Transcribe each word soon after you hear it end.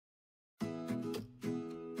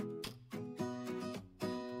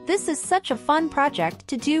This is such a fun project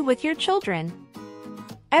to do with your children.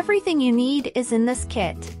 Everything you need is in this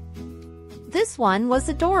kit. This one was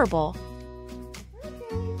adorable.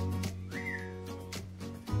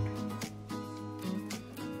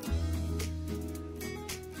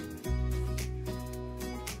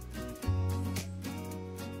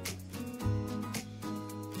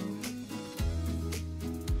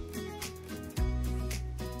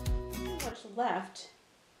 Left.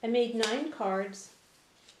 I made 9 cards.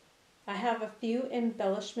 I have a few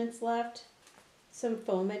embellishments left, some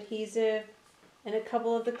foam adhesive, and a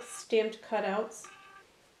couple of the stamped cutouts.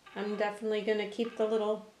 I'm definitely going to keep the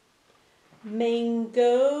little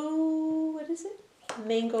mango,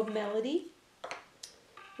 mango melody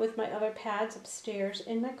with my other pads upstairs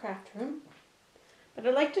in my craft room. But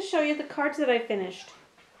I'd like to show you the cards that I finished.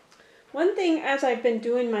 One thing, as I've been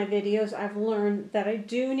doing my videos, I've learned that I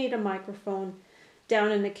do need a microphone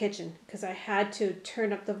down in the kitchen because I had to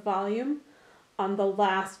turn up the volume on the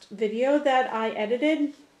last video that I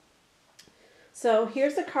edited. So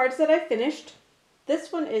here's the cards that I finished. This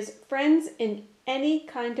one is Friends in Any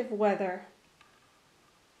Kind of Weather.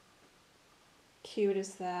 Cute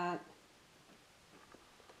as that.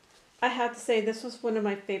 I have to say this was one of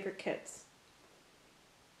my favorite kits.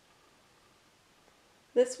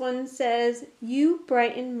 This one says, "You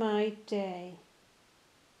brighten my day."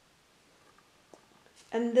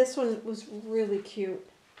 And this one was really cute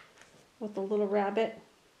with the little rabbit.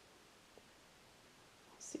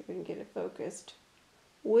 Let's see if we can get it focused.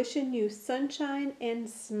 "Wishing you sunshine and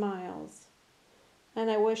smiles."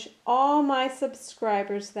 And I wish all my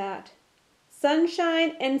subscribers that.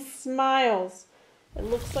 Sunshine and smiles. It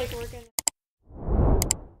looks like we're going to...